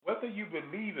whether you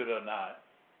believe it or not,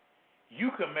 you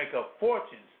can make a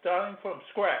fortune starting from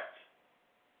scratch.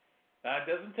 Now, it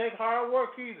doesn't take hard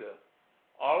work either.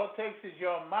 All it takes is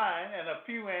your mind and a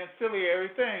few ancillary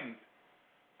things.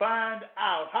 Find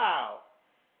out how.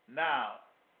 Now,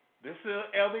 this is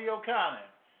Elder Yochanan.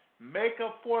 Make a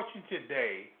fortune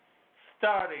today,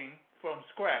 starting from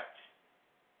scratch.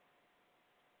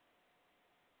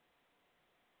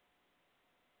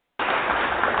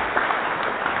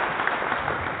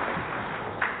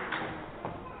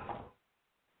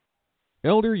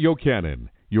 Elder Yochanan,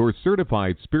 your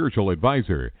certified spiritual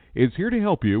advisor, is here to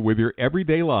help you with your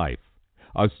everyday life.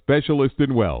 A specialist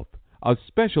in wealth, a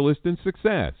specialist in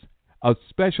success, a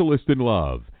specialist in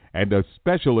love, and a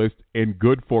specialist in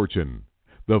good fortune.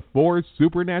 The 4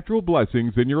 supernatural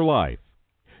blessings in your life.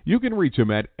 You can reach him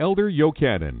at Elder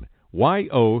Yochanan,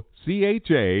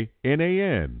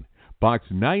 Yochanan, Box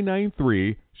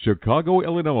 993, Chicago,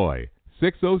 Illinois,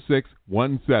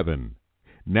 60617.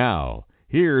 Now,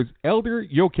 here's Elder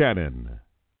Yochanan.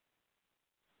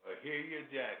 Hear you,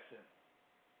 Jackson.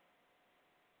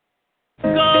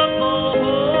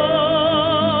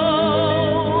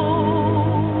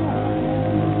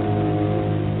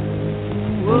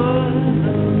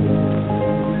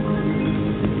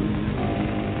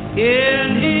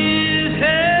 In his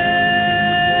hand,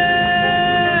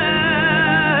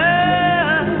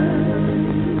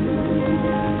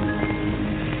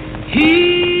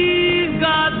 he's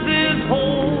got this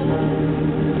whole world.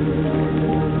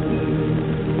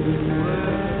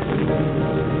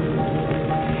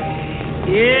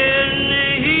 In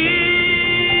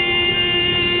his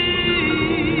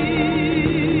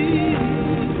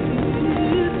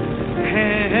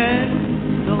hand,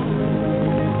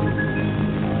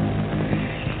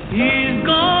 he's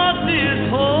got this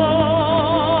whole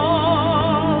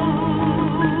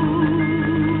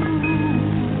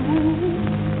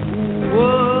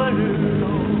world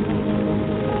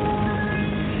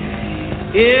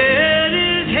in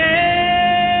his hand.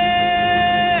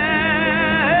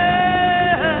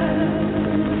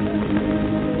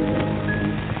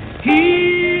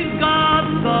 He's got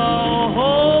the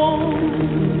whole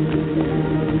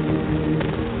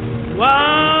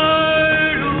wide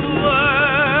world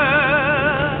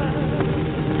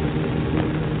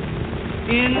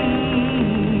in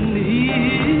his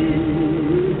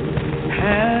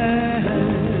hand.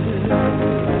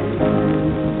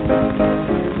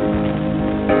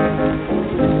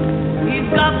 He's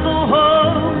got the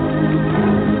whole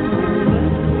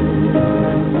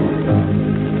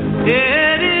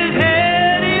in his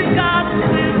hand. He's got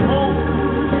this whole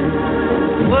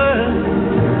world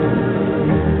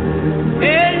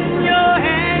in your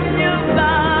hand. You've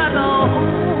got the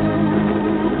whole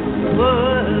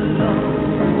world.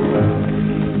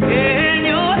 In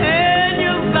your hand,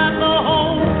 you've got the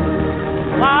whole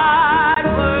wide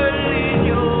world in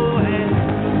your hand.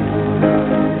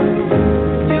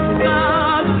 You've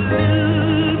got a little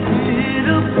bit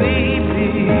of baby.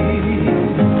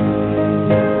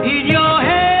 In your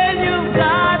hand, you've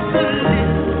got the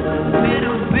little bit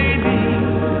of baby.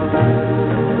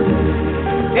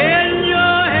 In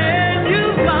your hand,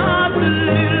 you've got the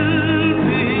little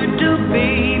bit of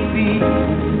baby.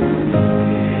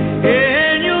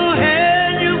 In your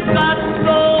hand, you've got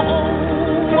the whole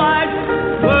wide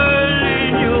world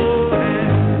in your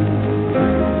hand.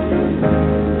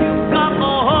 You've got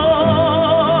the whole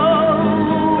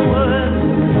world.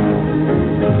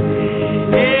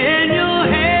 In your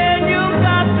hand, you've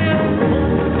got this whole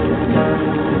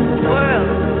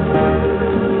world.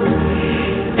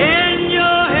 In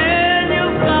your hand,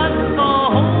 you've got the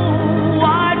whole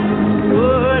wide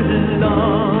world,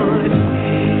 Lord.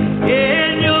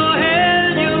 In your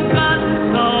hand, you've got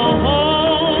the whole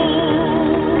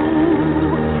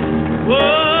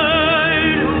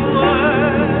wide world.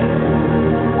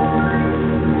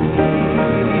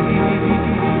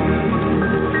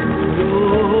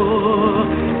 Your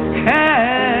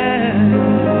hand.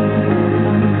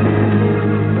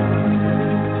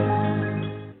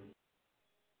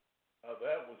 Now,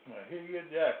 that was Mahalia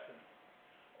Jackson.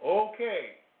 Okay.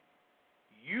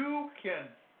 You can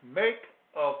make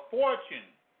a fortune.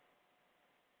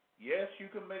 Yes, you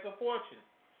can make a fortune.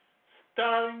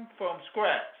 Starting from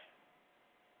scratch.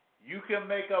 You can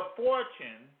make a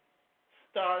fortune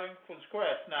starting from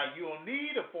scratch. Now, you'll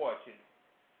need a fortune.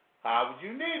 How would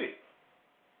you need it?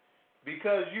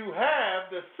 Because you have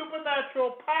the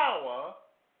supernatural power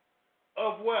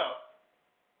of wealth.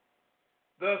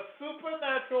 The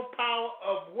supernatural power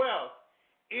of wealth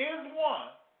is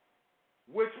one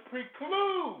which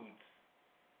precludes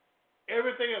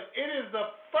everything else. It is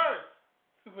the first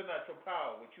supernatural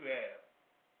power which you have.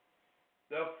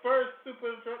 the first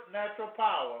supernatural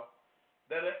power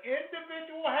that an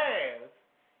individual has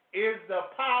is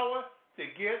the power to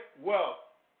get wealth.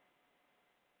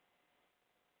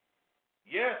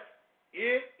 Yes,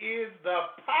 it is the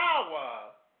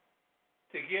power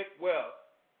to get wealth.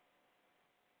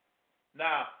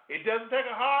 Now, it doesn't take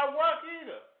a hard work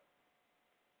either.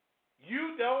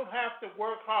 You don't have to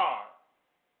work hard,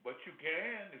 but you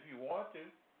can if you want to.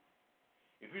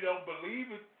 If you don't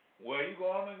believe it, well, you're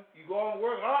going to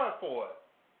work hard for it.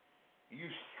 You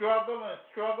struggle and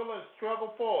struggle and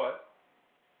struggle for it,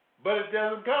 but it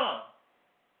doesn't come.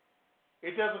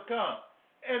 It doesn't come.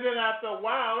 And then after a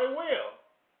while, it will.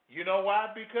 You know why?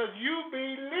 Because you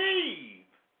believe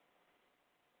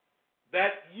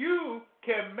that you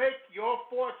can make your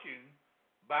fortune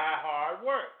by hard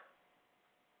work.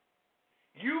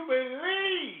 You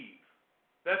believe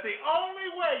that the only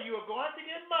way you are going to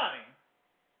get money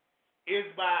is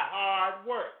by hard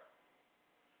work.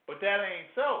 But that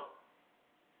ain't so.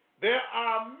 There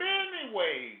are many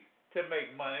ways to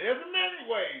make money. There's many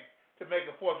ways to make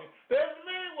a fortune. There's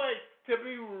many ways to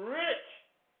be rich.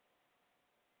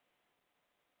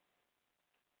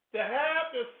 To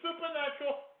have the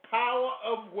supernatural power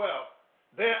of wealth,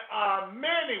 there are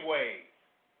many ways.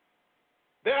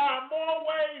 There are more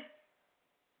ways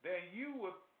than you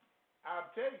would, I'll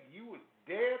tell you would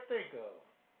dare think of.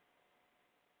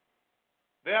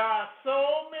 There are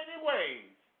so many ways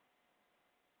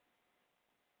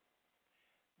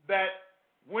that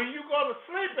when you go to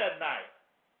sleep at night,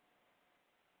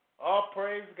 oh,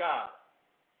 praise God,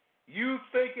 you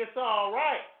think it's all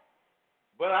right.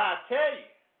 But I tell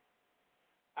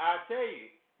you,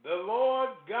 the Lord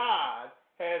God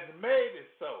has made it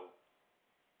so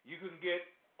you can get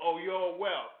your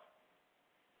wealth.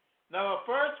 Now, the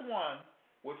first one,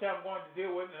 which I'm going to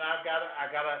deal with, and I got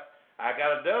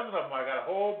a dozen of them. I got a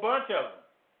whole bunch of them.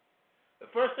 The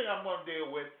first thing I'm going to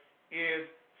deal with is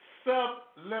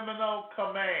subliminal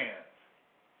commands.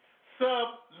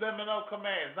 Subliminal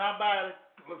commands. Now, by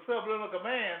subliminal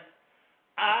commands,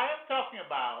 I'm talking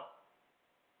about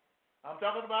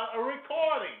a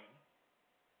recording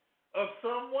of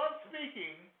someone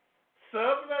speaking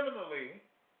subliminally,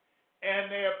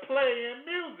 and they're playing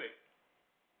music.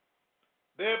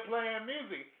 They're playing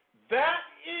music. That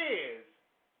is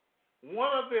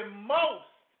one of the most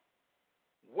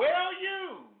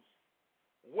well-used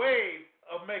ways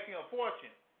of making a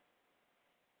fortune.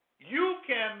 You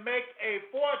can make a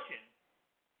fortune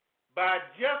by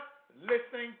just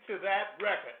listening to that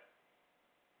record.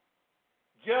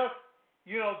 Just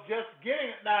getting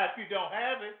it. Now, if you don't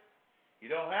have it, you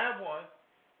don't have one,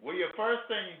 well, your first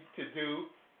thing to do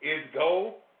is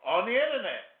go on the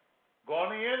internet. Go on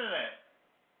the internet.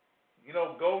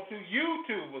 Go to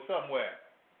YouTube or somewhere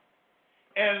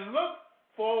and look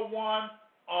for one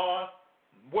on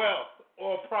wealth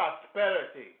or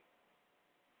prosperity.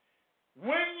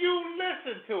 When you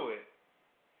listen to it,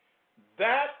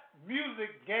 that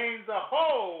music gains a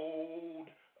hold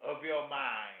of your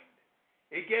mind.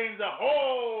 It gains a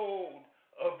hold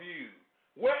of you.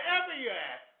 Wherever you're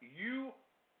at, you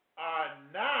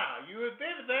have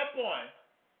been at that point,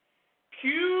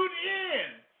 cued in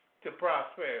to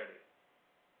prosperity.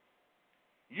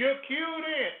 You're cued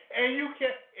in,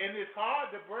 and it's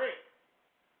hard to break.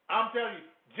 I'm telling you,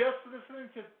 just listening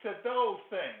to those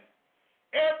things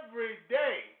every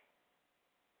day,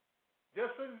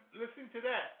 just listening to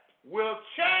that will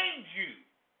change you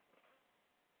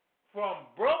from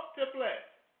broke to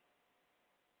blessed.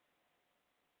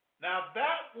 Now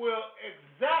that will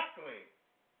exactly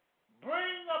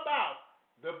bring about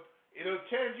it'll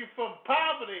change you from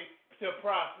poverty to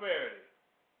prosperity.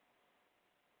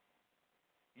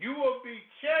 You will be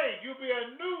changed. You'll be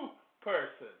a new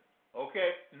person.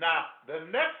 Okay? Now, the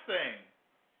next thing,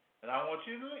 and I want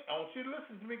you to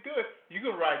listen to me good. You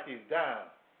can write these down.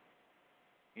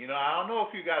 I don't know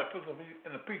if you got to put them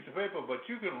in a piece of paper, but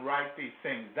you can write these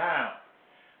things down.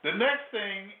 The next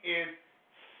thing is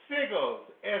sigils.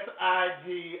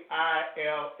 S-I-G-I-L-S.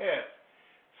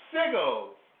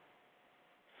 Sigils.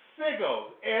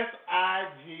 Sigils.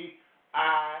 S-I-G-I-L-S.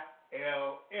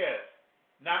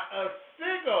 Now, a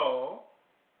sigil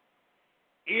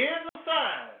is a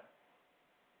sign.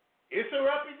 It's a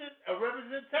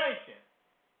representation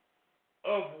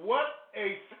of what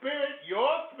your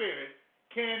spirit,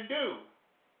 can do.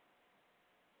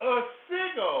 A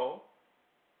sigil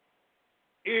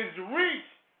is reached,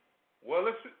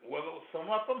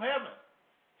 somewhat from heaven,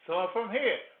 somewhat from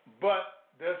here. But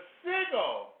the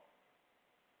sigil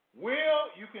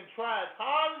you can try as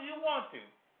hard as you want to,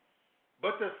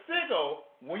 but the sigil,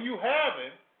 when you have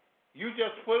it, you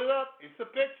just put it up, it's a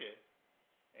picture,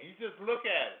 and you just look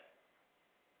at it.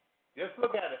 Just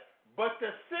look at it. But the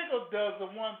sickle does the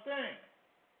one thing.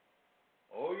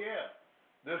 Oh, yeah.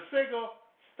 The sickle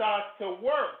starts to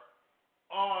work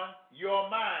on your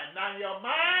mind. Now, your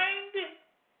mind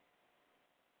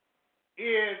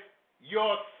is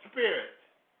your spirit.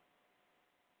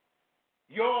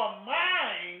 Your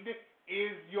mind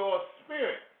is your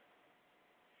spirit.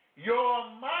 Your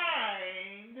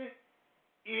mind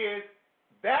is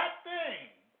that thing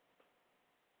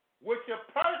which a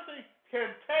person can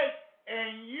take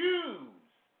and use.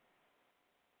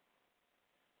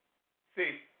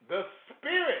 See, the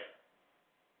spirit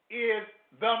is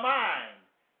the mind.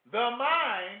 The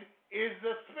mind is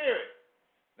the spirit.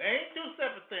 They ain't two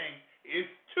separate things. It's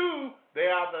two. They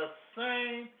are the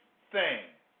same thing.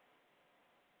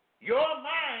 Your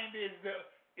mind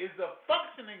is the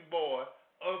functioning board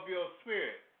of your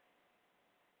spirit.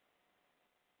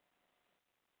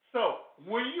 So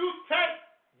when you take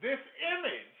this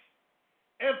image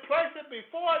and place it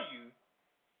before you,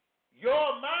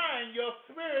 your mind, your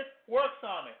spirit works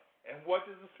on it. And what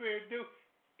does the spirit do?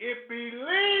 It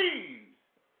believes.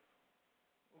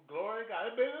 Glory to God.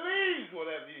 It believes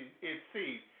whatever it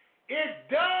sees. It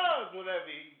does whatever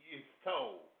it's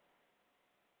told.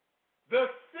 The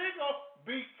signal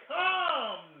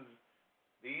becomes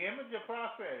the image of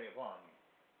prosperity upon you.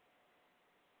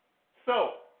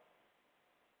 So,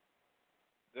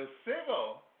 the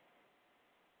signal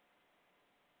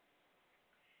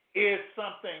is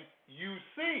something you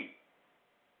see.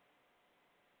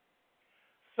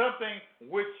 Something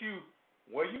which you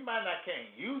might not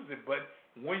can't use it, but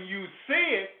when you see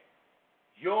it,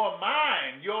 your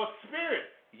mind, your spirit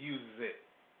uses it.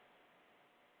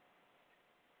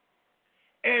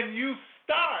 And you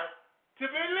start to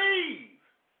believe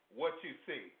what you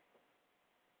see.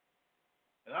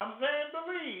 And I'm saying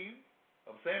believe.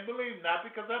 I'm saying believe not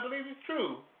because I believe it's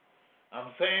true. I'm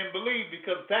saying believe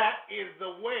because that is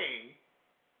the way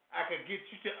I could get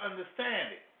you to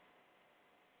understand it.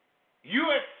 You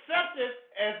accept it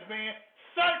as being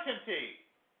certainty.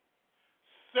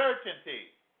 Certainty.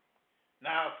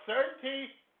 Now, certainty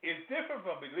is different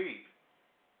from belief.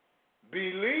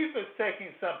 Belief is taking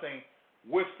something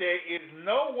which there is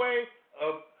no way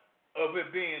of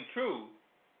it being true.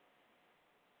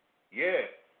 Yeah,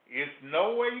 it's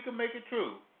no way you can make it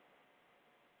true.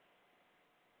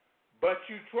 But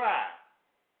you try,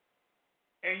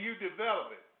 and you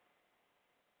develop it.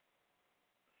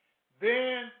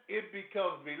 Then it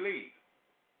becomes belief.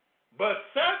 But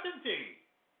certainty,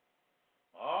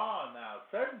 now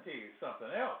certainty is something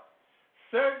else.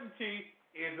 Certainty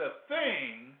is a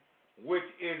thing which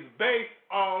is based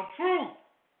on truth.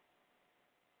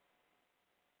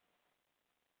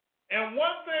 And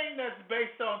one thing that's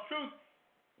based on truth,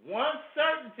 one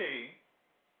certainty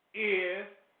is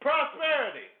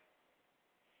prosperity.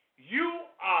 You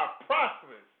are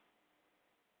prosperous.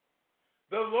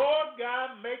 The Lord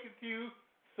God maketh you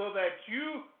so that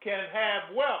you can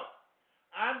have wealth.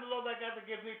 I'm the Lord that got to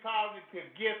give me power to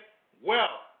get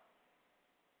wealth.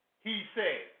 He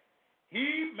says.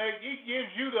 He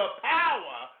gives you the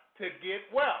power to get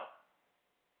wealth.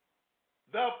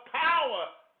 The power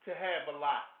to have a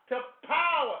lot. The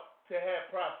power to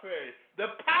have prosperity.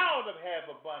 The power to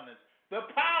have abundance. The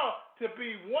power to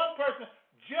be one person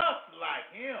just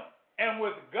like him. And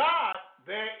with God,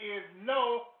 there is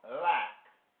no lack.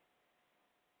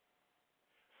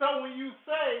 So when you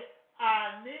say,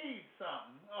 I need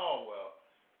something,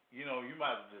 you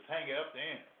might just hang it up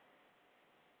then.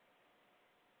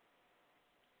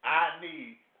 I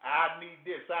need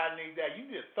this, I need that. You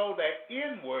just throw that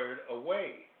N-word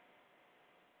away.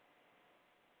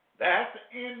 That's the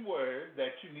N-word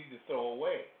that you need to throw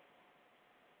away.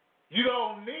 You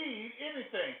don't need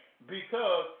anything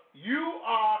because you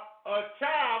are a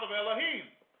child of Elohim.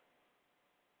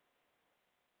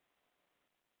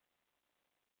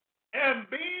 And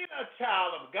being a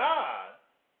child of God,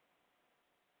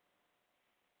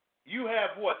 you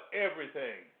have what?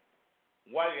 Everything.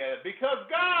 Why do you have it? Because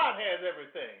God has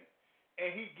everything.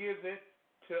 And he gives it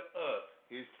to us,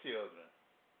 his children.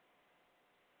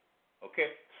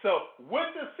 Okay? So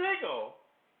with the sickle,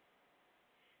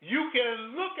 you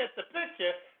can look at the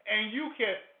picture and you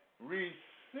can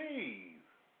receive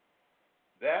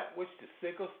that which the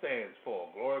sickle stands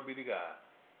for. Glory be to God.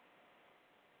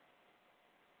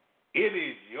 It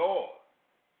is yours.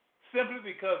 Simply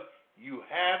because you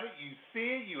have it, you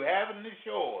see it, you have it, and it's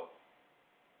yours.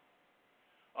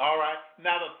 All right.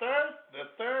 Now the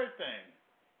third thing,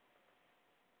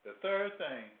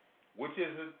 which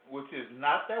is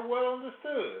not that well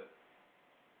understood,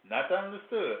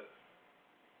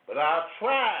 but I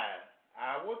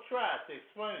will try to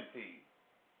explain it to you.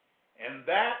 And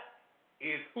that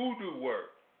is hoodoo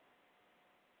work.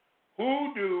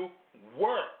 Hoodoo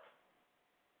work.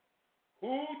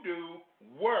 Hoodoo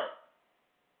work.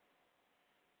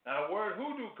 Now the word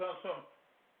hoodoo comes from,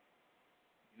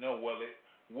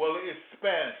 it's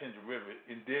Spanish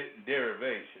in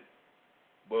derivation.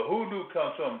 But hoodoo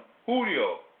comes from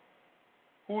Julio,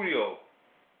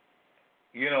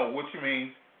 which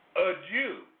means a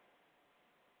Jew.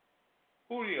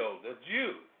 Julio, the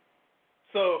Jew.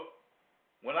 So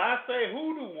when I say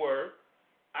hoodoo work,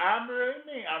 I'm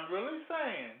really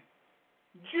saying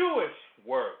Jewish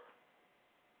work.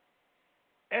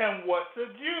 And what's a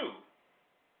Jew?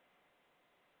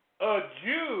 A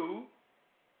Jew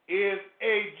is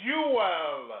a jewel.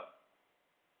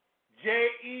 Jewel.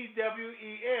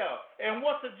 And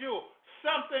what's a jewel?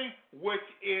 Something which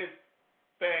is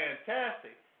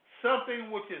fantastic. Something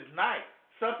which is nice.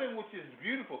 Something which is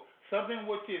beautiful. Something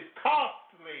which is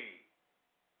costly.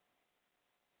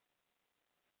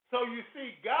 So you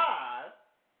see, God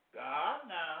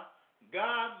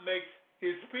makes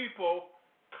his people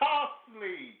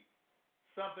costly.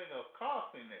 Something of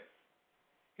costliness.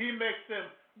 He makes them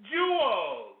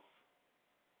jewels.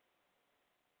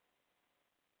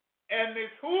 And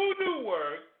this hoodoo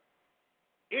work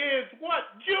is what?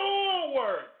 Jewel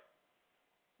work.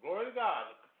 Glory to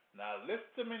God. Now listen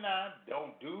to me now.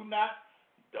 Don't you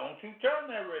turn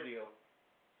that radio.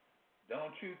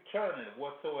 Don't you turn it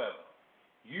whatsoever.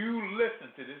 You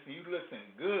listen to this and you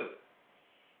listen good.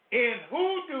 In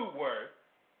hoodoo work,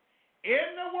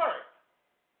 in the work,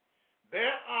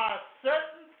 there are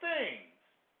certain things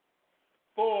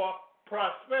for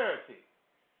prosperity.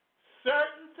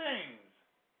 Certain things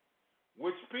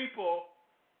which people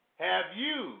have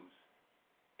used.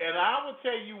 And I will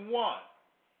tell you one.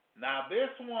 Now this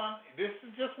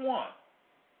is just one.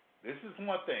 This is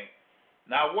one thing.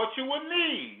 Now what you will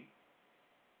need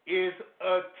is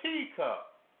a teacup.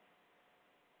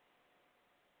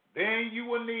 Then you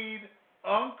will need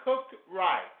uncooked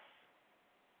rice.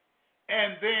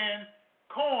 And then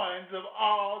coins of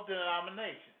all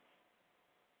denominations.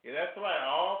 Yeah, that's right,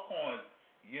 all coins.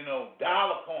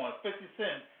 Dollar coins, 50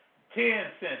 cents,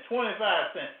 10 cents,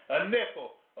 25 cents, a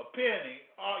nickel, a penny.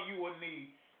 All you will need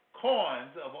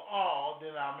coins of all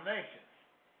denominations.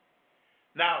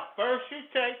 Now, first you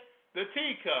take the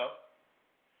teacup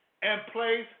and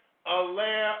place a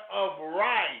layer of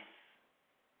rice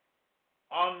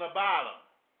on the bottom.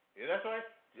 Yeah, that's right.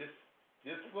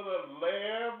 Just put a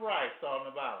layer of rice on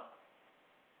the bottom.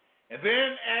 And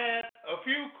then add a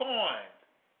few coins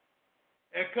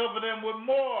and cover them with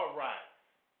more rice.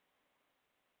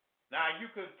 Now you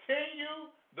continue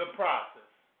the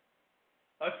process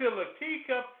until the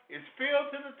teacup is filled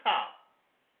to the top.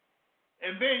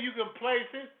 And then you can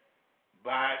place it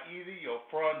by either your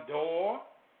front door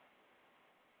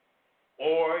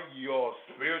or your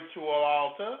spiritual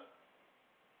altar.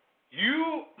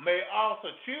 You may also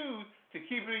choose to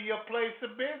keep it in your place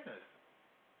of business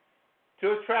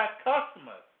to attract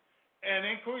customers and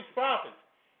increase profits.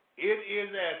 It is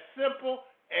as simple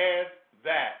as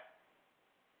that.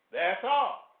 That's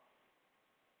all.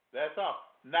 That's all.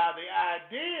 Now, the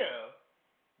idea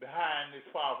behind this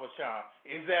powerful charm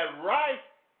is that rice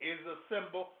is a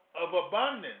symbol of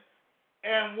abundance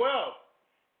and wealth,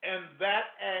 and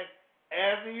that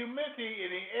as the humidity in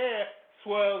the air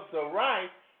swells the rice,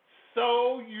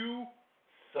 so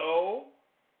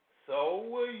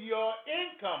will your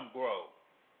income grow.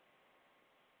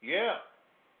 Yeah,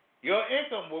 your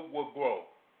income will grow.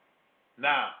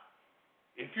 Now,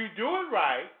 if you do it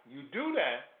right, you do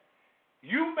that,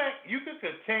 you can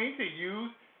continue to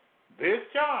use this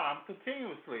charm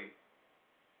continuously.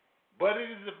 But it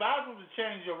is advisable to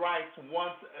change your rice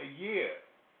once a year.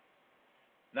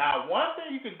 Now, one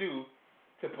thing you can do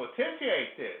to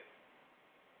potentiate this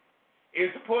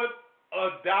is put a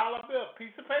dollar bill,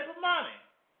 piece of paper money,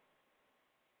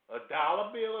 a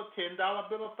dollar bill, a $10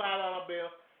 bill, a $5 bill,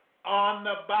 on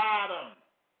the bottom.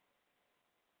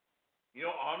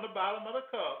 On the bottom of the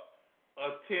cup,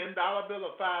 a $10 bill,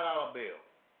 a $5 bill.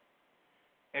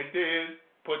 And then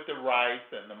put the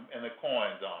rice and the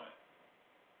coins on it.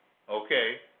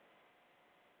 Okay?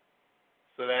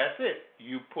 So that's it.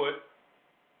 You put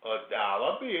a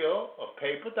dollar bill, a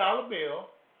paper dollar bill,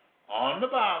 on the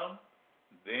bottom,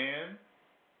 then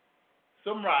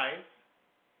some rice,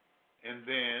 and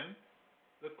then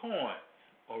the coins.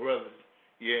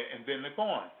 And then the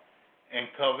coins. And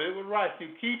cover it with rice.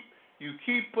 You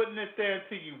keep putting it there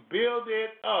until you build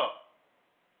it up.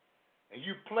 And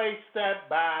you place that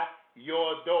by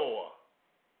your door.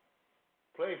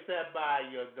 Place that by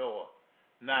your door.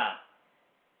 Now,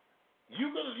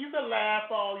 you can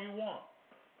laugh all you want.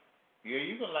 Yeah,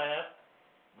 you can laugh.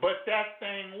 But that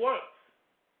thing works.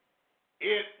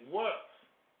 It works.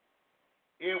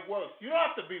 It works. You don't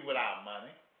have to be without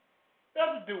money. You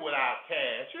don't have to do without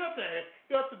cash. You don't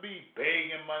have to be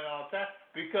begging money all the time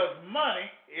because money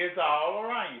is all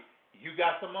around you. You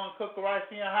got some uncooked rice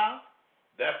in your house?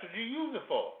 That's what you use it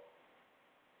for.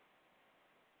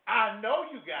 I know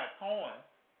you got coins.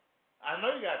 I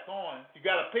know you got coins. You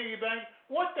got a piggy bank.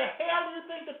 What the hell do you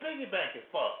think the piggy bank is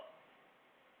for?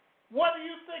 What do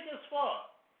you think it's for?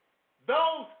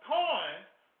 Those coins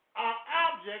are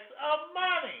objects of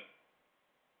money.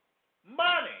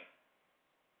 Money.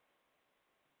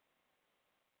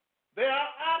 They are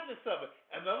objects of it.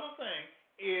 Another thing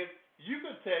is you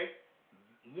can take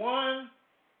one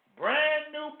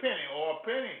brand new penny, or a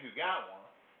penny if you got one,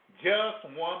 just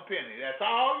one penny. That's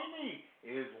all you need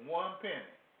is one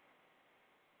penny.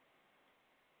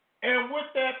 And with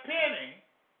that penny,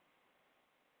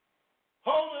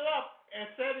 hold it up and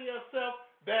say to yourself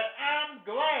that I'm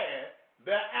glad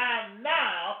that I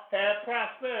now have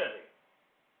prosperity.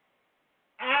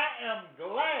 I am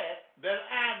glad that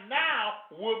I now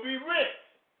will be rich.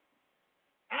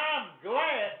 I'm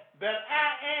glad that I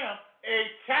am a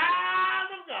child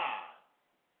of God,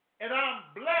 and I'm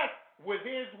blessed with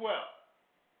His wealth.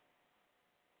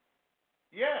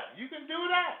 Yeah, you can do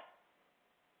that.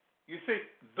 You see,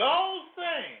 those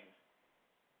things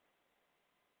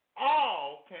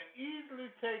all can easily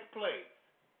take place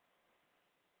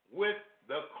with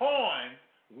the coins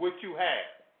which you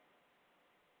have.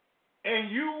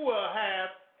 And you will have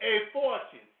a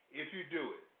fortune if you do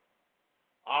it.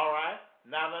 All right?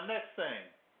 Now the next thing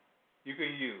you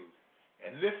can use,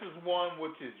 and this is one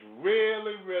which is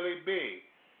really, really big.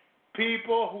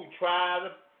 People who try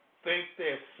to think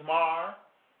they're smart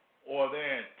or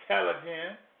they're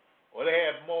intelligent or they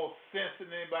have more sense than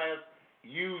anybody else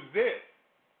use this.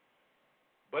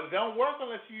 But it don't work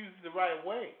unless you use it the right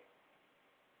way.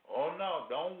 Oh no,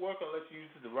 don't work unless you use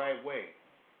it the right way.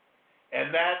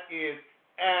 And that is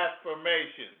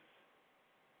affirmations.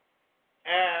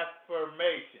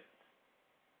 Affirmations.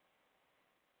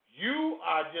 You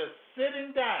are just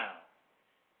sitting down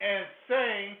and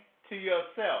saying to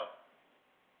yourself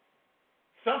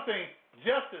something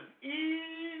just as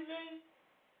easy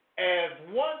as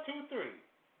 1, 2, 3.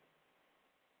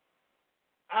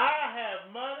 I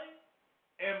have money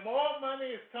and more money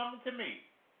is coming to me.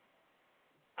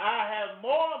 I have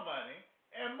more money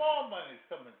and more money is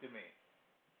coming to me.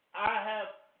 I have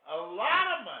a lot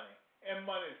of money and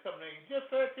money is coming to me. You just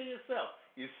say it to yourself.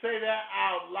 You say that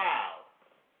out loud.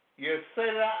 You say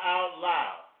that out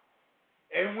loud.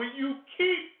 And when you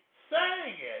keep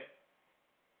saying it,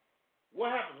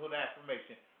 what happens with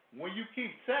affirmation? When you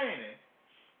keep saying it,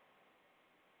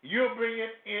 you're bringing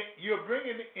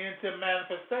it into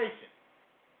manifestation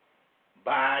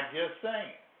by just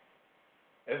saying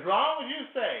it. As long as you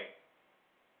say,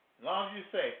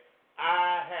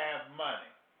 I have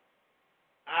money.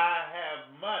 I have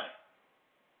money.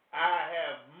 I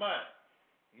have money.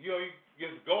 You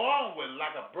just go on with it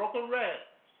like a broken record.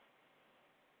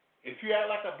 If you act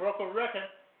like a broken record,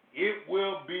 it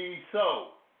will be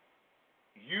so.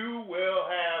 You will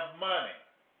have money.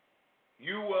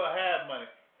 You will have money.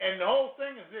 And the whole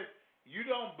thing is this: you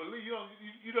don't believe.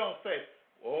 You don't say,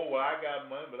 "Oh, well, I got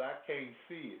money, but I can't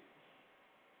see it."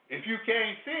 If you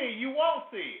can't see it, you won't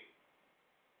see it.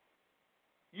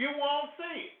 You won't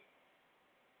see it.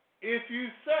 If you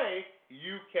say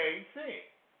you can't see it.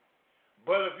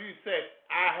 But if you say,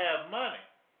 I have money,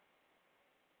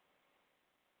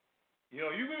 you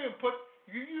can even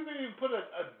put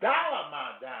a dollar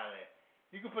amount down there.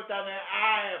 You can put down there,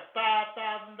 I have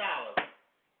 $5,000.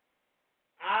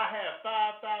 I have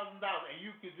 $5,000, and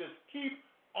you can just keep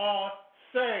on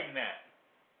saying that.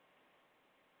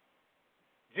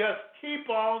 Just keep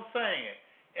on saying it,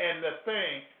 and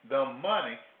the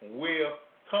money will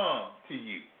come to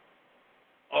you.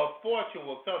 A fortune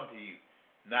will come to you.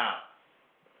 Now,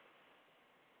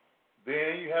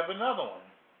 then you have another one.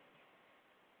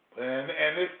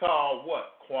 And it's called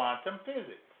what? Quantum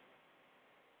physics.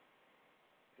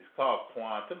 It's called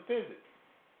quantum physics.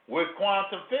 With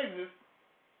quantum physics,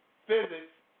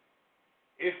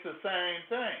 it's the same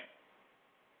thing.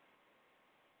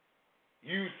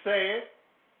 You say it,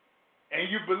 and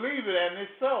you believe it, and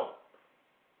it's so.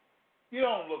 You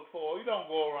don't look for it. You don't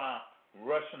go around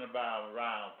rushing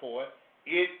around for it.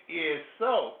 It is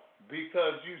so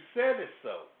because you said it's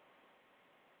so.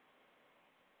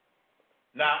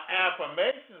 Now,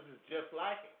 affirmations is just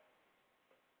like it.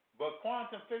 But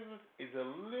quantum physics is a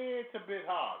little bit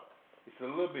harder. It's a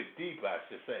little bit deeper, I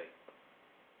should say.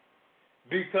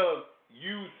 Because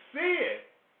you see it,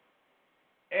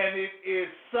 and it is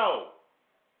so.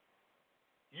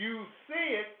 You see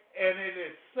it, and it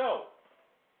is so.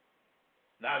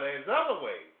 Now, there's other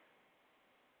ways,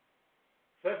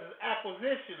 such as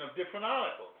acquisition of different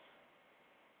articles,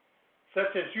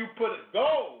 such as you put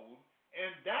gold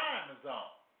and diamonds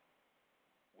on,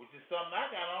 which is something I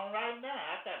got on right now.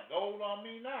 I got gold on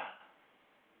me now.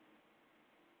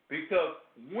 Because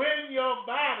when your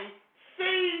body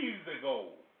sees the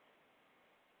gold,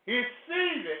 it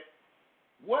sees it.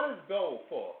 What is gold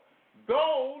for?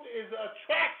 Gold is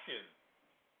attraction.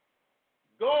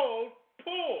 Gold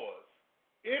pulls.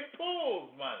 It pulls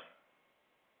money.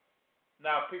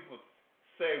 Now people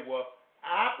say, well,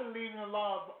 I believe in the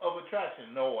law of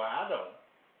attraction. No, I don't.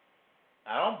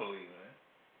 I don't believe in it.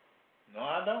 No,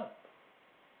 I don't.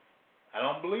 I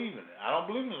don't believe in it. I don't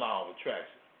believe in the law of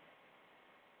attraction.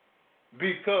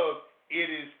 Because it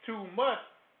is too much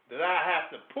that I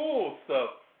have to pull stuff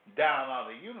down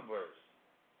out of the universe.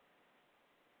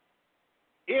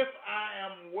 If I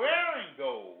am wearing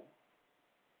gold,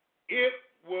 it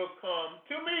will come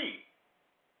to me.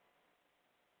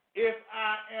 If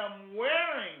I am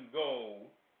wearing gold,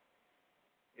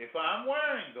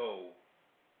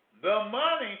 the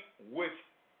money which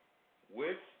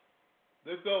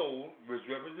the gold was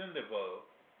representative of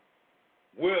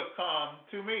will come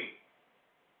to me.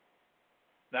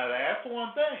 Now that's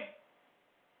one thing.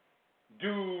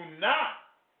 Do not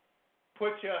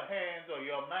put your hands or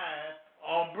your mind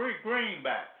on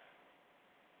greenbacks.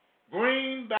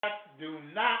 Greenbacks do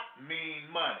not mean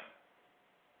money.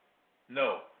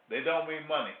 No, they don't mean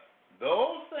money.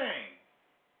 Those things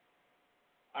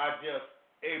are just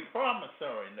a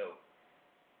promissory note.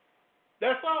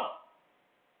 That's all.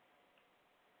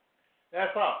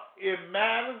 That's all. It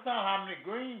matters not how many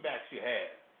greenbacks you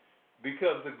have.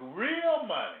 Because the real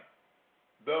money,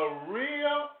 the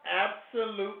real,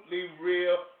 absolutely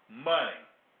real money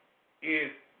is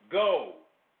gold.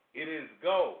 It is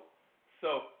gold.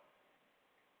 So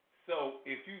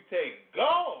if you take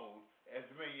gold as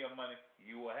being your money,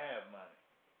 you will have money.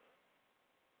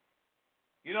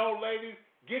 You know, ladies,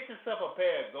 get yourself a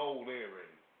pair of gold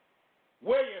earrings.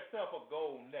 Wear yourself a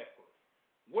gold necklace.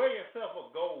 Wear yourself a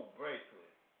gold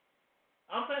bracelet.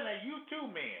 I'm saying that you too,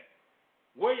 men.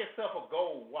 Wear yourself a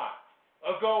gold watch,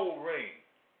 a gold ring.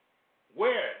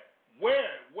 Wear it.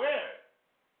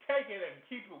 Take it and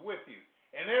keep it with you.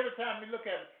 And every time you look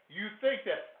at it, you think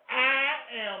that I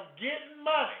am getting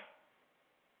money.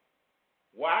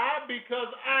 Why? Because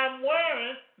I'm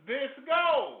wearing this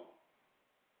gold.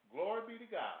 Glory be to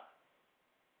God.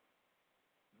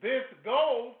 This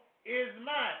gold is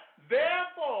mine.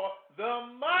 Therefore, the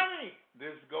money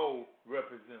this gold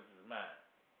represents is mine.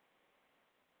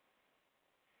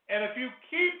 And if you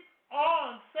keep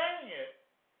on saying it,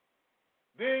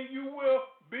 then you will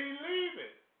believe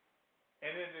it.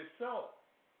 And it is so.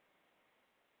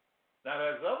 Now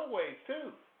there's other ways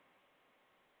too.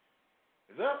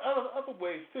 There's other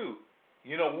ways too.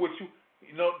 You know,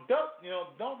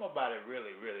 don't nobody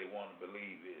really want to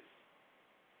believe this.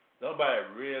 Nobody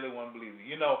really want to believe it.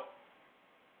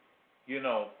 You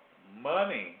know,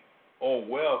 money or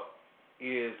wealth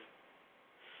is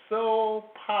so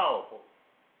powerful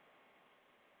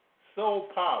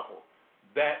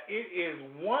that it is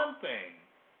one thing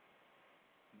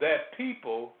that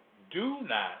people do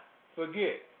not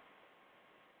forget.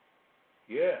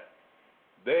 Yeah,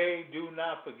 they do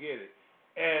not forget it,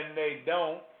 and they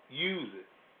don't use it.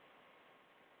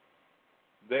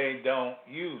 They don't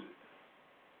use it.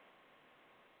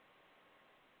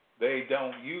 They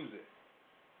don't use it.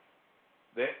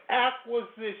 The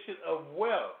acquisition of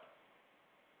wealth,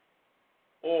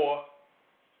 or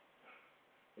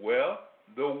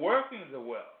the workings of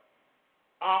wealth,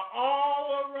 are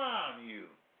all around you.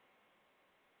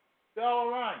 They're all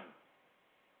around you.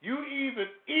 You even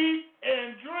eat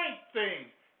and drink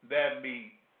things that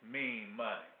mean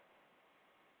money.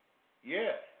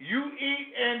 Yeah, you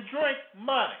eat and drink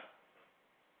money.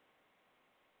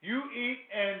 You eat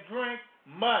and drink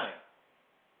money.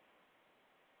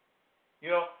 You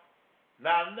know,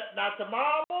 now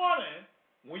tomorrow morning,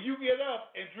 when you get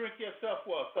up and drink yourself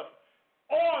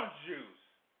orange juice.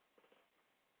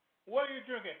 What are you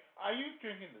drinking? Are you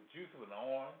drinking the juice of an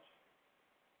orange?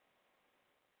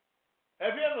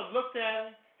 Have you ever looked at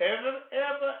it? Have you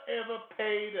ever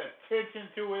paid attention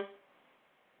to it?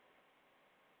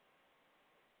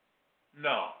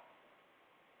 No.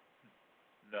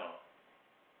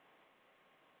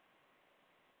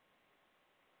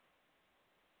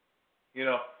 You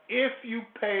know, if you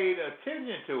paid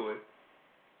attention to it,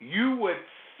 you would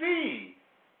see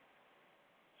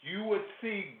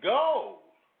gold.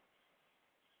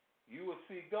 You would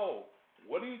see gold.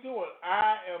 What are you doing?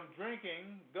 I am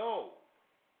drinking gold.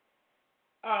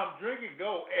 I'm drinking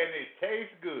gold and it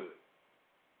tastes good.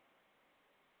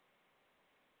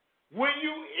 When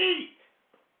you eat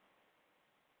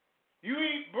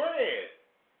bread.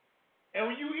 And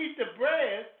when you eat the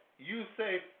bread, you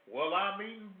say, well, I'm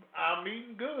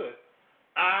eating good.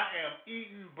 I am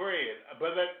eating bread.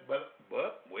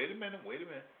 But wait a minute.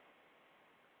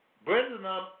 Bread is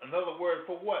another word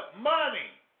for what?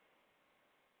 Money.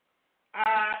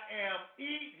 I am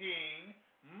eating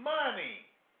money.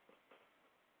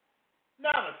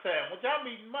 Not a sandwich. I'm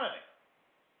eating money.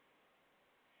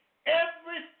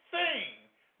 Everything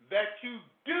that you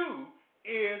do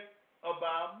is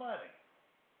about money.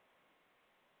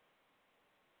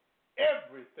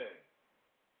 Everything.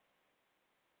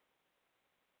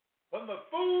 From the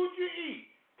food you eat,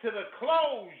 to the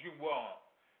clothes you want,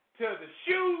 to the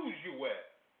shoes you wear,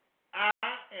 I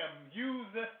am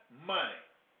using money.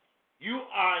 You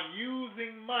are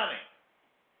using money.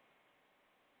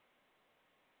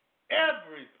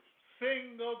 Every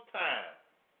single time.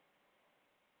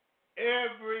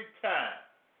 Every time.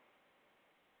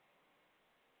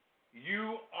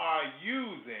 You are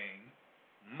using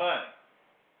money.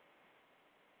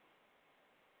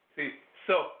 See,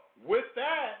 so with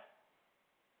that,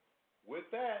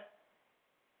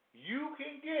 you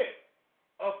can get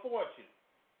a fortune.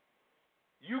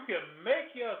 You can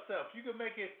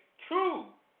make it true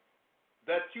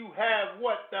that you have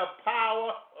what? The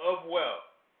power of wealth.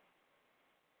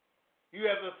 You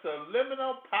have the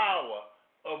subliminal power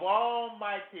of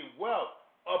almighty wealth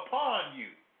upon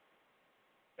you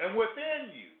and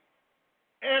within you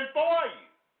and for you.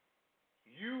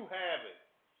 You have it.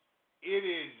 It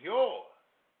is yours.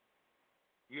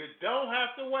 You don't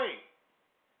have to wait.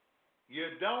 You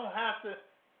don't have to,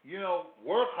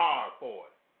 work hard for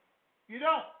it. You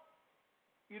don't.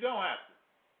 You don't have to.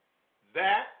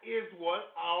 That is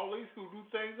what all these hoodoo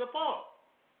things are for.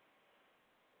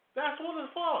 That's what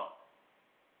it's for.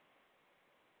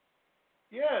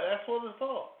 Yeah, that's what it's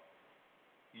for.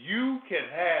 You can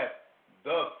have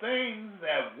the things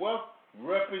that wealth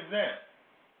represents.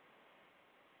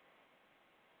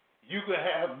 You can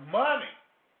have money.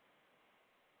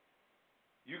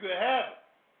 You can have it.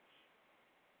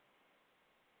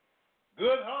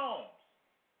 Good homes,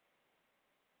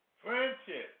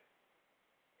 friendship,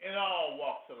 in all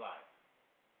walks of life.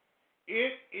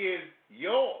 It is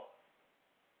yours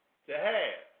to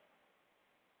have.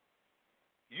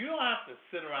 You don't have to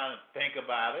sit around and think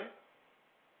about it,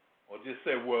 or just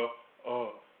say, "Well,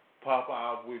 Papa,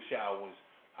 I wish I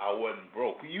wasn't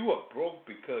broke." You are broke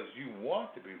because you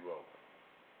want to be broke.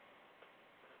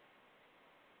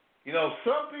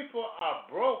 Some people are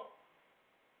broke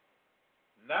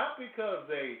not because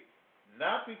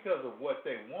of what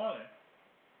they wanted,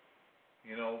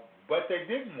 but they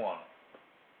didn't want it.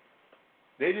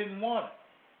 They didn't want it.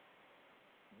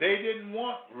 They didn't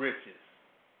want riches.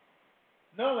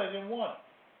 No, they didn't want it.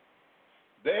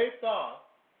 They thought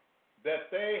that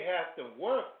they had to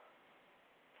work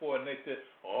for it, and they said,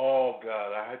 "Oh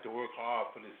God, I had to work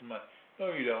hard for this money."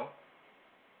 No, you don't.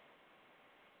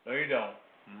 No, you don't.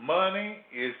 Money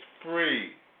is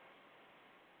free.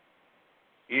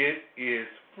 It is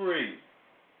free.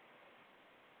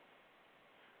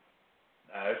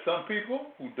 Now, there's some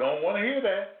people who don't want to hear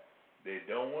that. They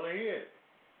don't want to hear it.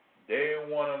 They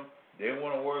want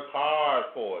to work hard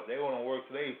for it. They want to work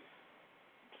till they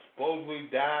supposedly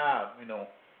die.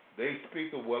 They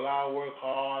speak of, "Well, I work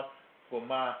hard for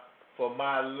my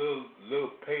little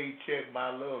paycheck,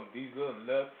 these little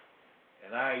nuts,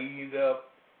 and I eat it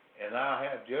up, and I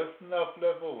have just enough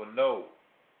left over." No.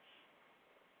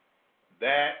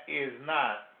 That is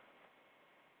not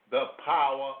the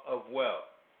power of wealth.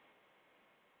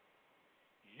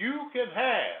 You can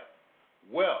have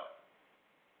wealth.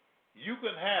 You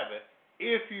can have it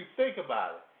if you think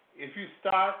about it. If you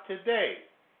start today.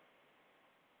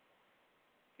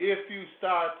 If you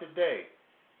start today.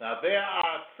 Now, there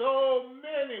are so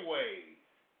many ways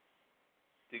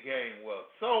to gain wealth.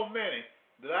 So many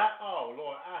that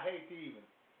I hate to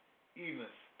even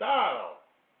start off.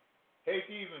 Hate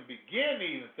to even begin to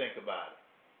even think about it.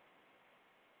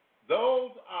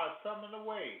 Those are some of the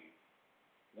ways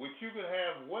which you can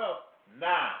have wealth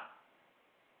now.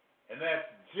 And that's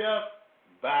just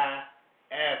by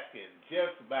asking,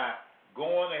 just by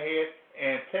going ahead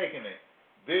and taking it.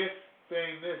 This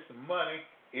money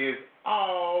is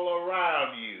all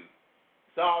around you.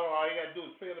 It's all you got to do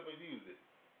is pick it up and use it.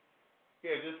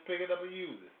 Yeah, just pick it up and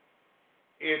use it.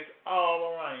 It's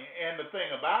all around you. And the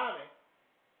thing about it,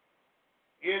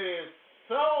 it's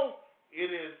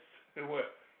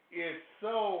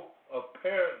so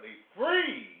apparently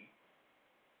free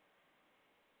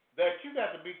that you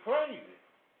got to be crazy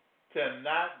to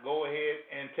not not, go ahead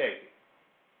and take it.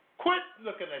 Quit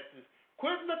looking at this.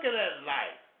 Quit looking at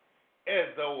life as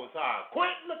though it's hard.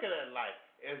 Quit looking at life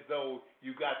as though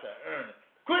you got to earn it.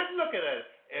 Quit looking at it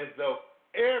as though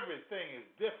everything is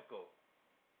difficult.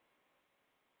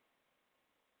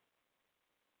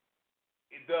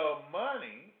 The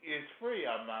money is free.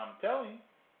 I'm telling you.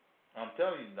 I'm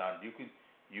telling you now. You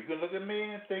can look at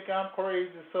me and think I'm crazy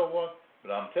and so on,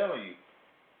 but I'm telling you,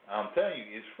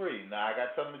 it's free. Now I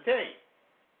got something to tell you.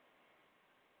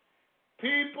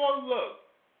 People look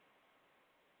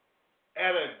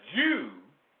at a Jew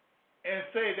and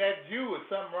say that Jew is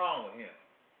something wrong with him.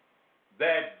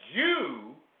 That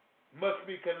Jew must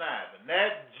be conniving.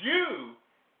 That Jew,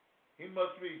 he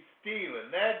must be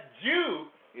stealing. That Jew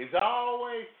is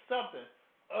always something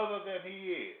other than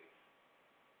he is.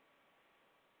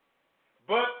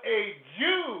 But a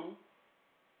Jew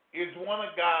is one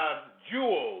of God's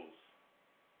jewels.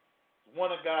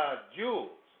 One of God's jewels.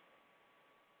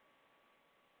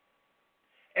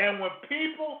 And when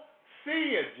people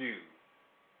see a Jew,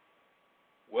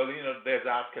 well, there's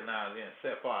Ashkenazi and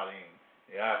Sephardim.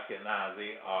 The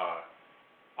Ashkenazi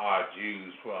are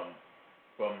Jews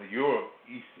from Europe,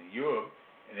 Eastern Europe,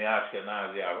 and the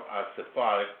Ashkenazi are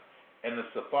Sephardic, and the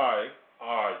Sephardic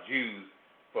are Jews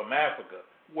from Africa.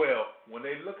 Well, when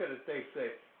they look at it, they say,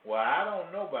 well, I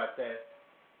don't know about that.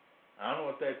 I don't know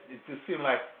what that, it just seems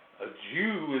like a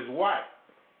Jew is white.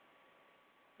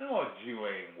 No, a Jew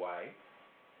ain't white.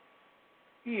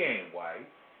 He ain't white.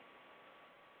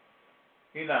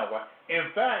 He's not white.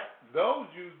 In fact, those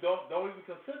Jews don't even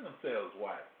consider themselves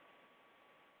white.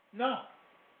 No,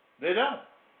 they don't.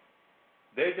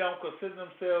 They don't consider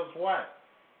themselves white.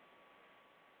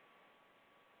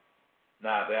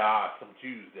 Now, there are some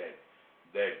Jews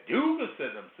that do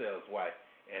consider themselves white,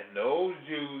 and those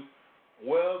Jews,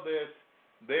 well,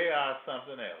 they are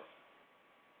something else.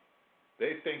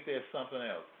 They think they're something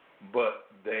else, but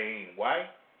they ain't white.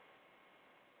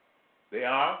 They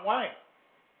aren't white.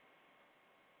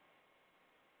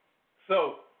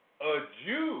 So a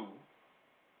Jew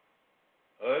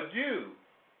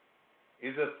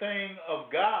is a thing of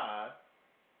God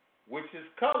which is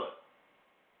colored.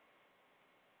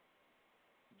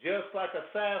 Just like a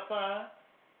sapphire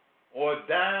or a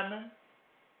diamond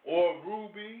or a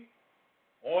ruby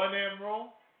or an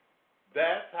emerald,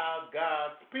 that's how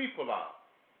God's people are.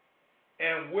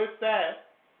 And with that,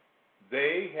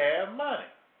 they have money.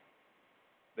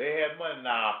 They have money.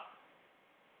 Now,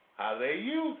 how they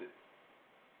use it?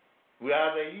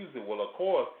 How they use it? Well, of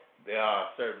course, there are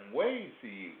certain ways to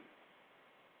use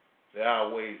it. There are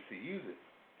ways to use it.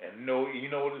 And you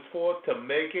know what it's for? To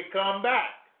make it come back.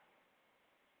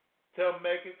 To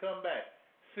make it come back.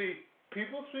 See,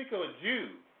 people speak of a Jew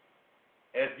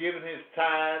as giving his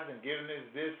tithes and giving his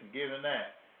this and giving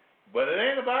that. But it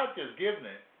ain't about just giving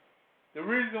it. The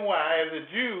reason why, as a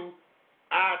Jew,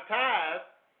 our tithe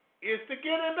is to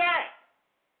get it back.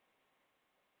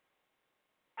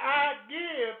 I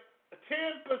give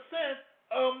 10%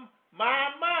 of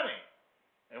my money.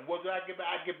 And what do I get back?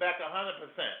 I get back 100%.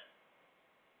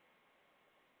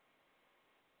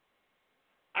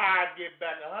 I get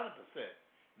back 100%.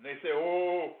 And they say,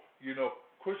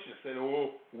 Christians say,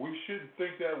 we shouldn't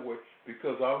think that way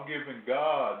because I'm giving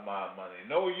God my money.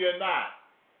 No, you're not.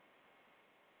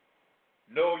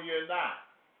 No, you're not.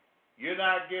 You're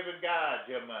not giving God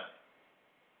your money.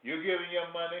 You're giving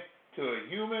your money to a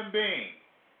human being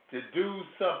to do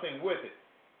something with it.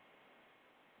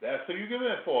 That's who you're giving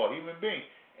it for, a human being.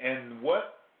 And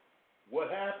what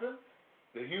happens?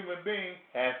 The human being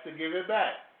has to give it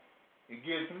back. He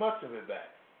gives much of it back.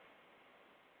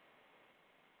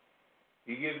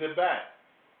 He gives it back.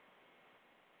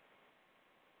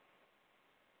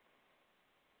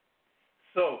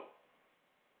 So,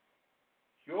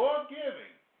 your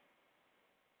giving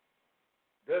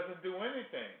doesn't do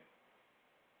anything,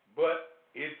 but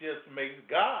it just makes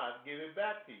God give it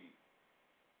back to you.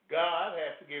 God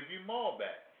has to give you more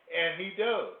back, and He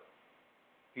does.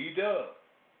 He does.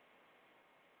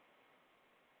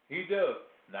 He does.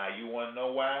 Now, you want to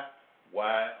know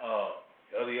why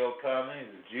Elder Yochanan is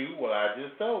a Jew? Well, I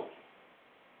just told you.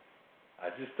 I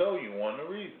just told you one of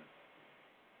the reasons.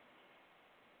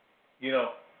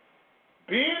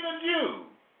 Being a Jew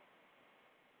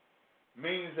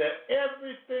means that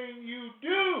everything you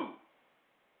do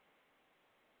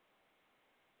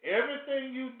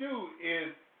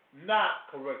is not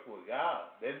correct with God.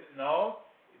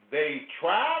 They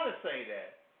try to say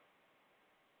that,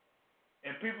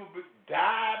 and people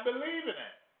die believing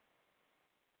it.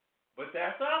 But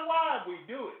that's not why we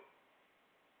do it.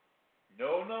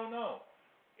 No.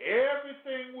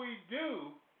 Everything we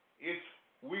do is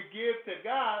we give to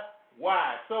God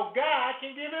Why? So God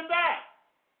can give it back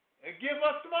and give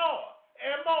us more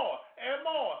and more and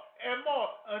more and more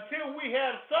until we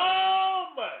have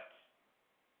so much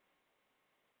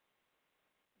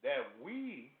that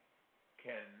we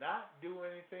cannot do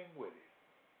anything with it.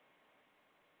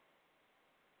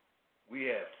 We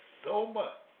have so much.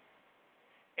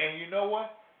 And you know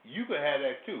what? You can have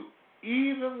that too.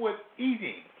 Even with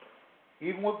eating,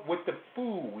 even with the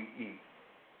food we eat.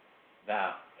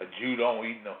 Now, a Jew don't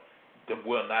eat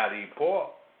will not eat pork.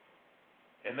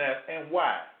 And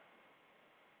why?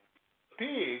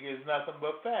 Pig is nothing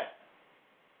but fat.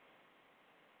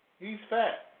 He's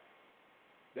fat.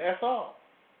 That's all.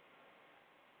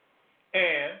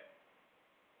 And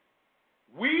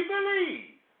we believe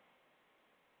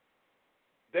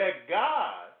that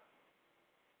God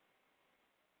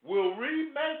will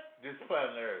remake this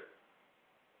planet Earth,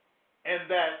 and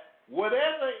that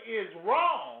whatever is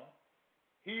wrong,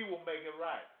 He will make it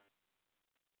right.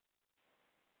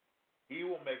 He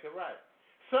will make it right.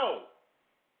 So,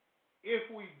 if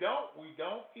we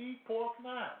don't eat pork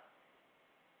now,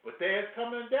 but there's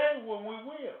coming a day when we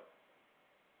will.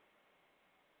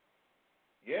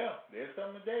 Yeah, there's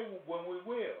coming a day when we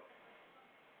will.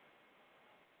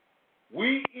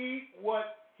 We eat what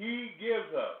He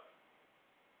gives us.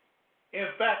 In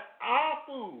fact, our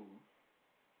food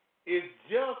is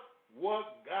just what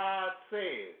God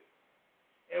says.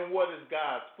 And what is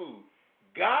God's food?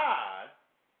 God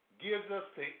gives us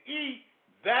to eat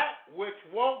that which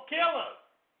won't kill us.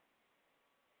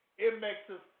 It makes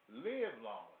us live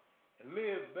longer and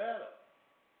live better.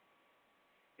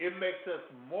 It makes us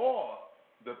more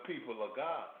the people of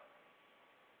God.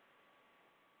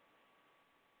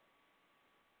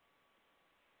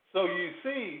 So you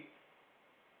see,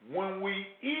 when we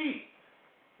eat,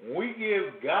 we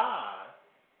give God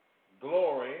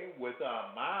glory with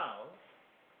our mouths,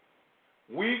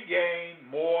 we gain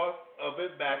more of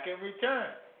it back in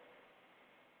return.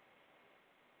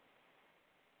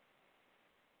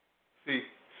 See,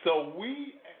 so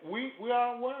we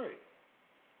aren't worried.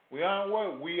 We aren't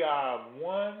worried. We are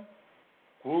one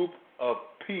group of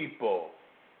people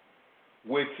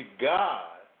which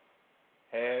God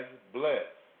has blessed.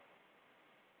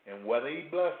 And whether He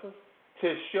blesses,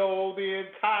 to show the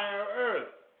entire earth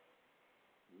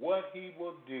what He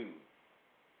will do.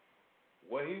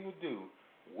 What He will do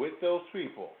with those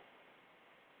people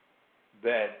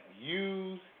that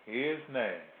use His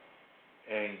name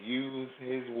and use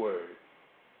His word.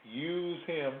 Use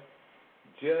Him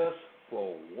just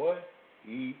for what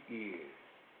He is.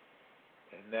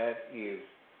 And that is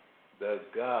the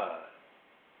God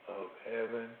of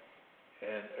heaven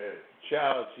and earth.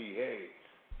 Charles G. Hayes.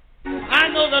 I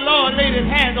know the Lord laid His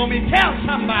hand on me. Tell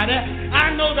somebody,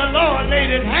 I know the Lord laid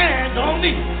His hand on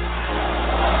me.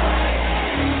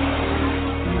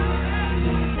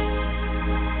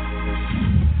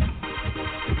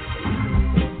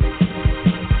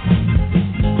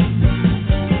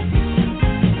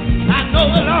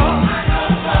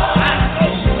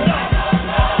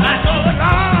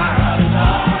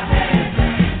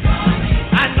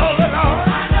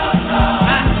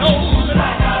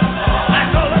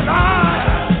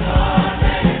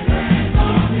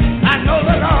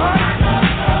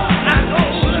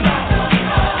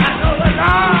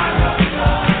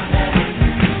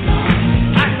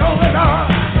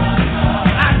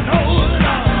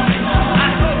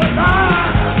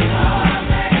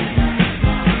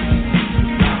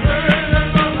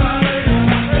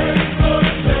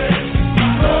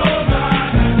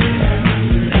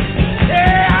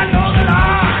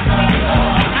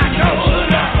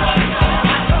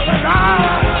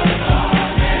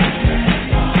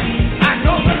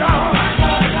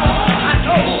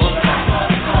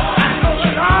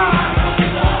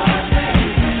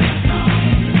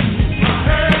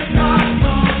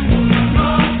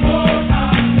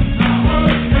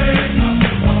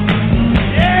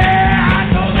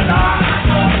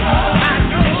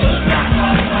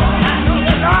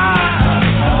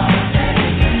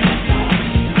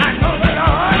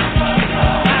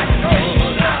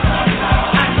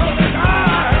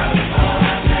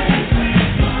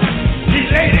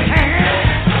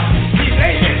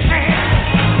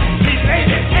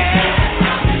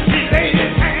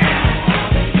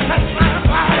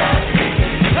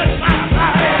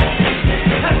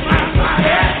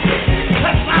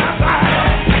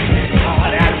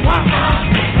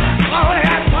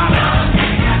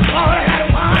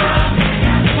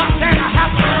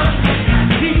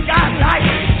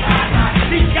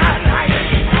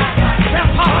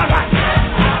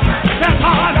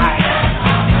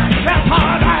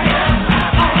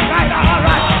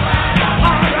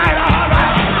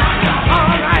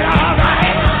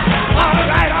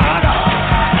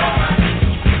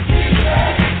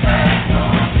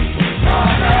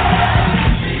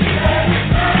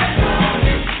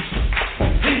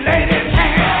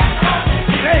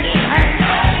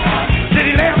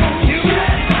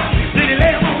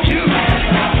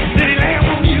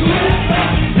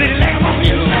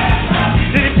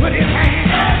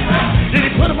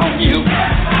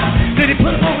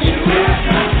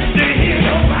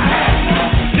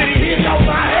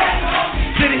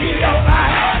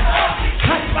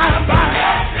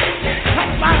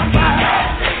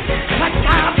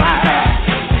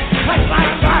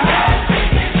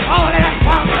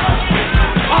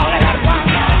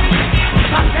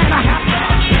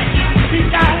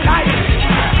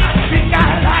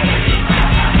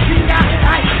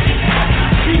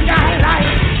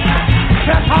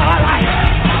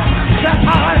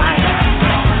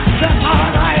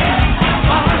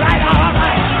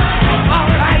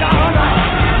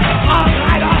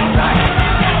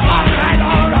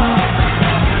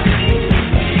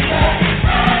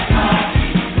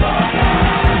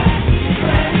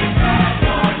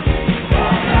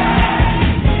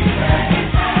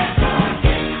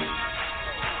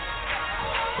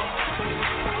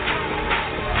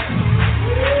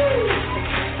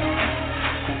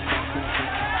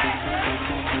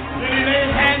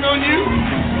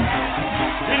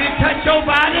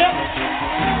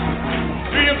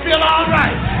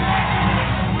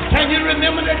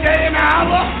 day and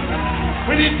hour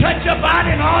when he touched your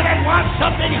body and all at once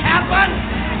something happened.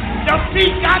 Your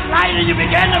feet got light and you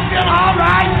began to feel all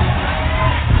right.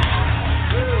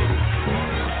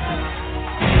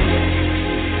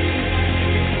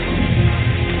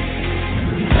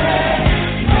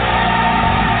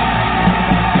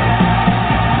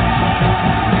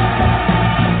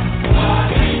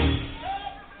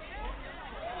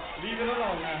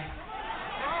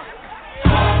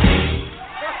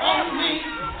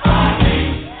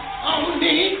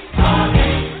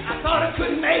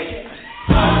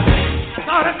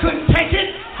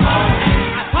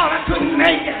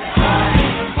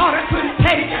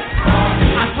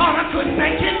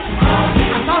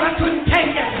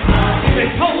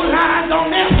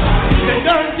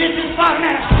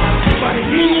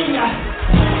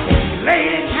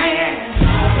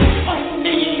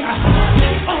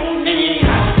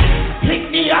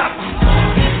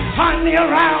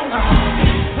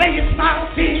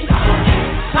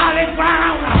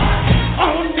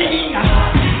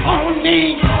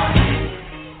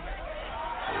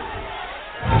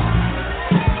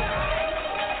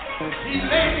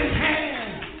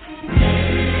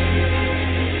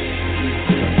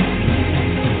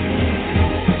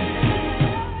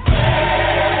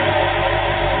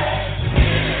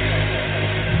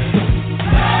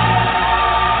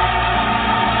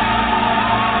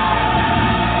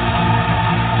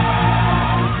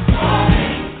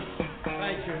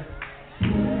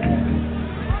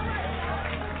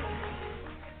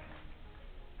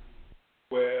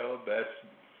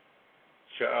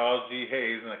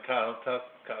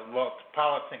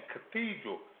 Cosmopolitan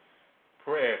Cathedral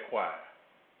Prayer Choir.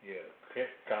 Yeah,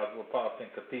 Cosmopolitan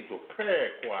Cathedral Prayer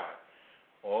Choir.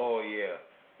 Oh, yeah.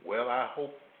 Well, I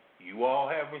hope you all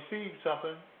have received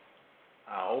something.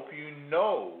 I hope you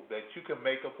know that you can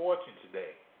make a fortune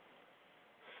today.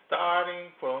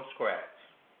 Starting from scratch.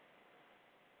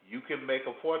 You can make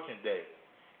a fortune today.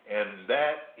 And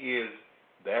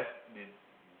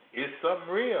it's something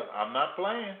real. I'm not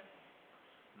playing.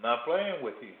 I'm not playing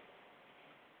with you.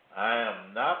 I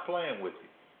am not playing with you.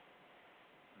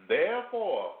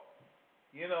 Therefore,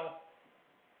 you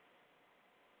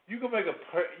can make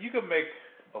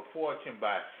a fortune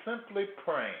by simply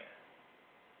praying.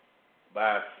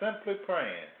 By simply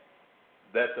praying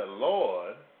that the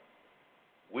Lord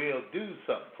will do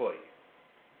something for you.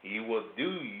 He will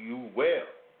do you well.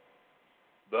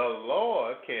 The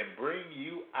Lord can bring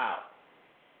you out.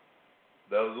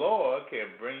 The Lord can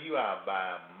bring you out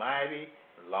by a mighty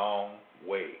long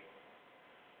way.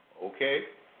 Okay?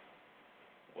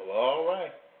 Well, all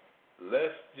right.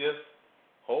 Let's just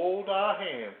hold our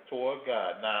hands toward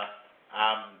God. Now,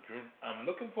 I'm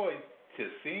looking forward to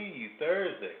seeing you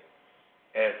Thursday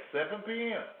at 7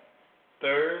 p.m.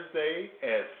 Thursday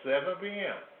at 7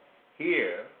 p.m.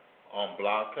 here on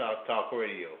Blog Talk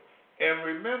Radio. And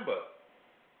remember,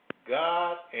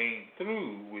 God ain't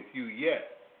through with you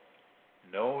yet.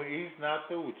 No, He's not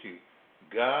through with you.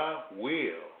 God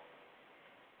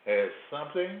has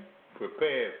something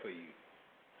prepared for you.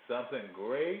 Something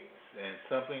great and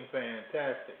something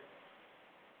fantastic.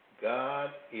 God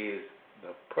is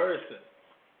the person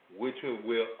which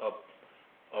will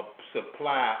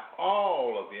supply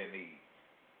all of your needs.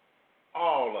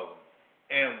 All of them.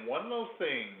 And one of those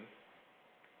things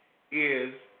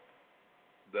is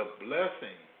the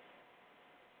blessing,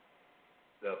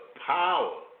 the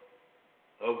power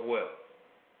of wealth,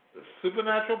 the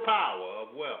supernatural power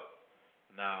of wealth.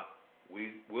 Now,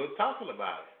 we're talking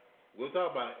about it. We'll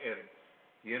talk about it. And,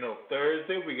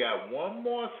 Thursday we got one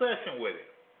more session with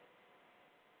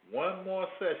it. One more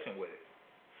session with it.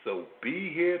 So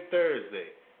be here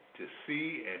Thursday to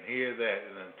see and hear that.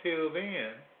 And until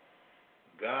then,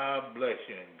 God bless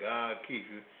you and God keep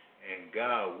you and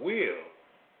God will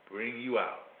bring you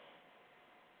out.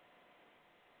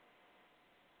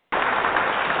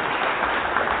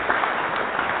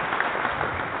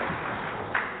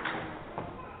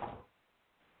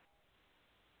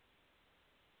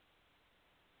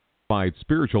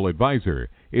 Spiritual advisor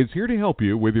is here to help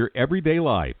you with your everyday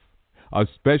life. A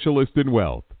specialist in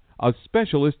wealth, a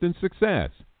specialist in success,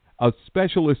 a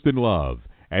specialist in love,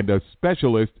 and a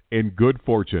specialist in good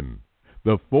fortune.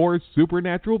 The 4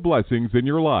 supernatural blessings in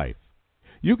your life.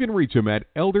 You can reach him at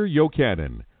Elder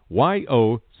Yochanan,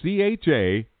 Yochanan,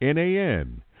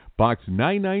 Box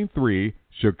 993,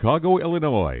 Chicago,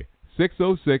 Illinois,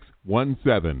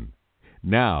 60617.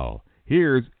 Now,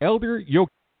 here's Elder Yochanan.